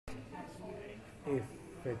if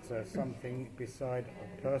it's something beside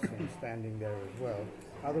a person standing there as well.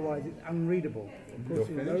 Otherwise, it's unreadable. Of course,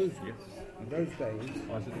 in those days, it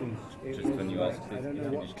was I don't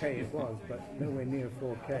know what K it was, but nowhere near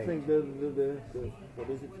 4K. I think the what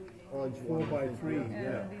is it? Orange 4:3.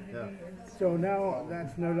 Yeah. So now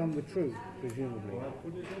that's no longer true, presumably.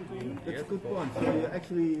 That's a good point. So you're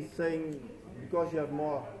actually saying because you have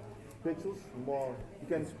more pixels, you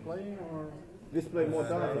can display more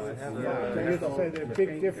data. So you have to say there's a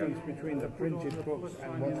big difference between the printed books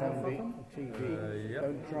and what's on the TV.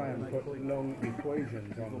 Don't try and put long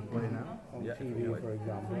equations on TV, for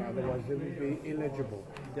example. Otherwise, it would be illegible.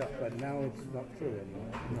 But now it's not true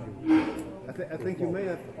anymore. I think you may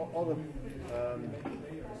have other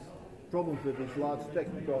problems with this large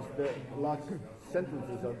text because the large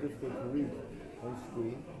sentences are difficult to read on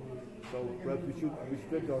screen. So perhaps we should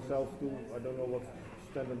restrict ourselves to, I don't know what's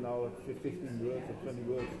standard now, 15 words or 20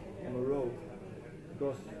 words on a row,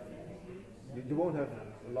 because you won't have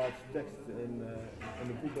large text in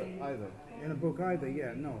the book either. In a book either,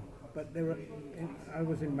 no. But there are. I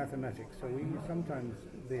was in mathematics, so sometimes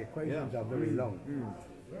the equations are very long,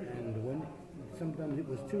 and sometimes it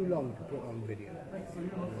was too long to put on video.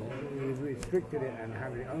 We restricted it and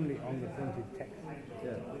have it only on the printed text.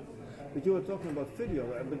 Yeah. But you were talking about video,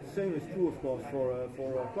 but the same is true, of course, for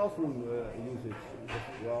classroom usage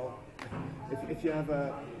as well. If you have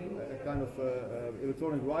a kind of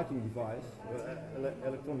electronic writing device,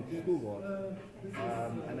 electronic schoolboard,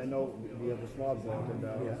 and I know we have a smart board and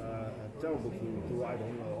terrible to write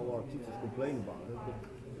on, all our teachers complain about it, but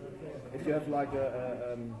if you have like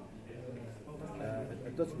a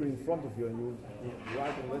touch screen in front of you and you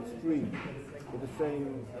write on that screen with the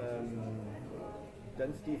same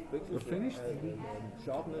density of pixels,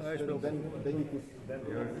 sharpness, then you could. I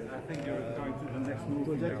think you're going to the next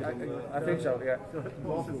movie. I think so, yeah.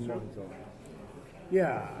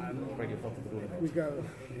 Yeah, we go,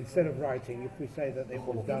 instead of writing, if we say that it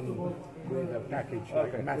was done with a package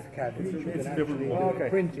like MathCAD, which you can actually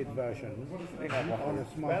printed version on a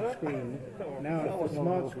smart screen. Now, if the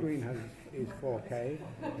smart screen is 4K,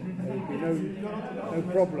 there would be no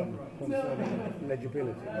problem concerning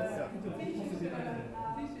legibility.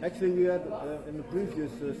 Actually, we had in the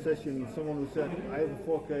previous session someone who said, I have a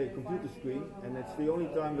 4K computer screen, and it's the only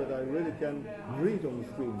time that I really can read on the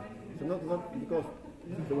screen. So not because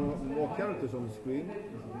there were more characters on the screen,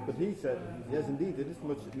 but he said, yes indeed, it is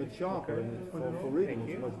much sharper, and for reading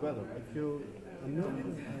it's much better.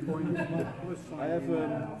 I have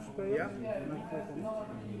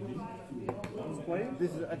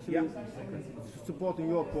this is actually supporting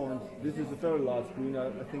your point. This is a very large screen. I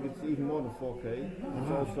think it's even more than 4K. It's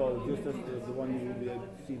also just as the one you will be able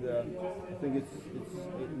to see there. I think it's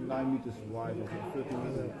 9 meters wide or 13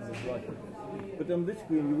 meters wide. But on this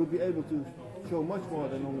screen you will be able to show much more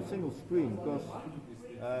than on a single screen because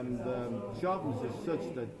the sharpness is such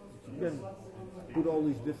that you can put all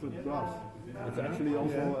these different graphs. It's actually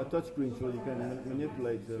also a touch screen, so you can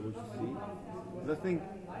manipulate what you see. But I think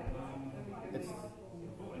it's,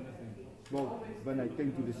 well, when I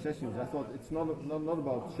came to the sessions, I thought it's not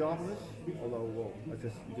about sharpness, although I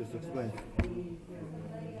just explained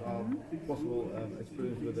possible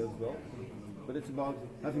experience with it as well. But it's about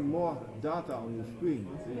having more data on your screen,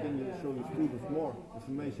 so you can show your students more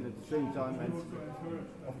information at the same time. And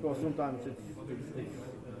of course, sometimes it's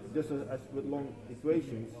just as with long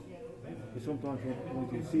equations. You sometimes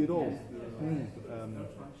want to see it all.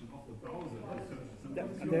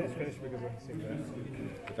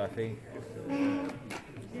 But I think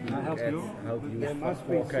how to use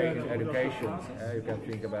 4K in education. You can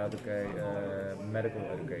think about medical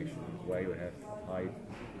education, where you have high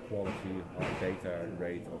quality, high data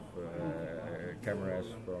rate of cameras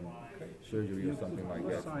from surgery or something like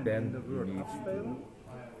that. Then you need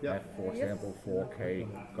to have, for example, 4K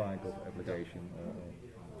kind of application.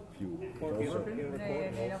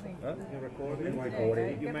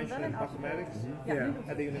 Recording. You mentioned mathematics.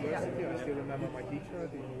 At the university, I still remember my teacher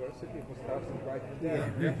at the university. It was starting right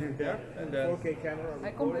there. And then 4K camera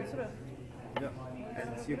recording. And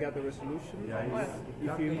you get the resolution.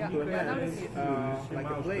 If you implement like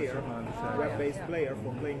a player, web-based player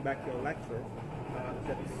for playing back your lecture,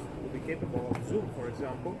 that will be capable of Zoom, for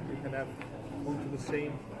example, you can have onto the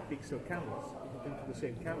same pixel canvas,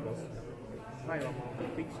 higher amount of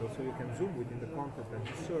pixels, so you can zoom within the content and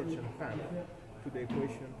search and path to the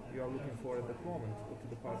equation you are looking for at that moment, or to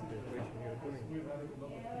the part of the equation you are doing.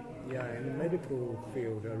 Yeah, in the medical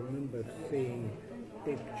field, I remember seeing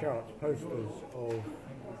big charts, posters of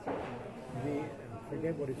the,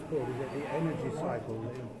 forget what it's called, is it the energy cycle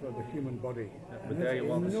for the human body? But there you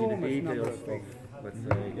want to see the details let's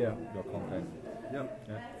say, your content. Yeah.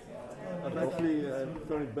 That's actually a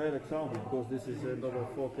very bad example because this is not a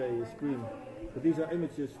 4K screen. But these are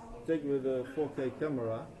images taken with a 4K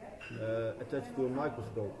camera attached to a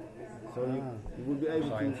microscope. So you would be able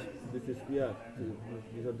to,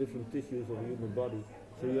 these are different tissues of the human body.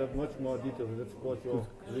 So you have much more detail and that supports your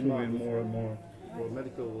remarks more and more for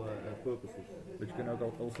medical purposes. But you can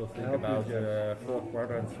also think about 4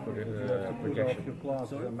 quadrants projection.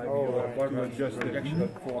 So quadrant projection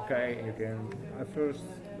of 4K, and you can at first,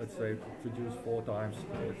 let's say, produce 4 times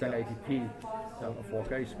 1080p on a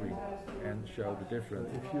 4K screen and show the difference.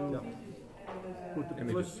 If you put the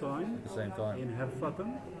plus sign at the same time in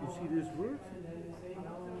hervatten, you see this word,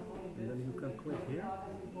 and then you can click here.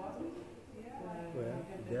 Where?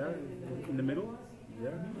 There, in the middle.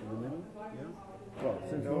 There, in the middle. Yeah. Well,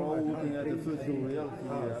 since we're all looking at the virtual reality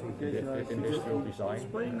application, industrial design,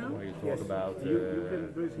 where you talk about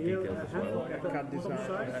details as well.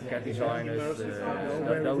 CAD designers,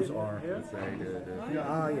 those are, let's say,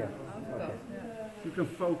 Okay. You can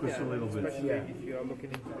focus a little bit. Especially if you are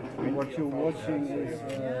looking into the What you're watching is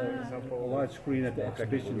a large screen at the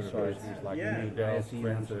exhibition site. Like New Delft,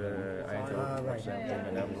 Twente, Eindhoven, for example, in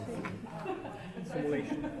the Netherlands.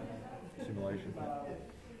 Simulation.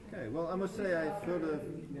 Okay, well, I must say I've heard a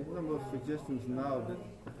number of suggestions now that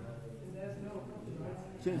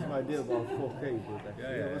changed my idea about 4K.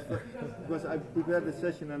 Because I prepared the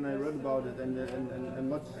session and I read about it, and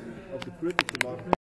much of the critics about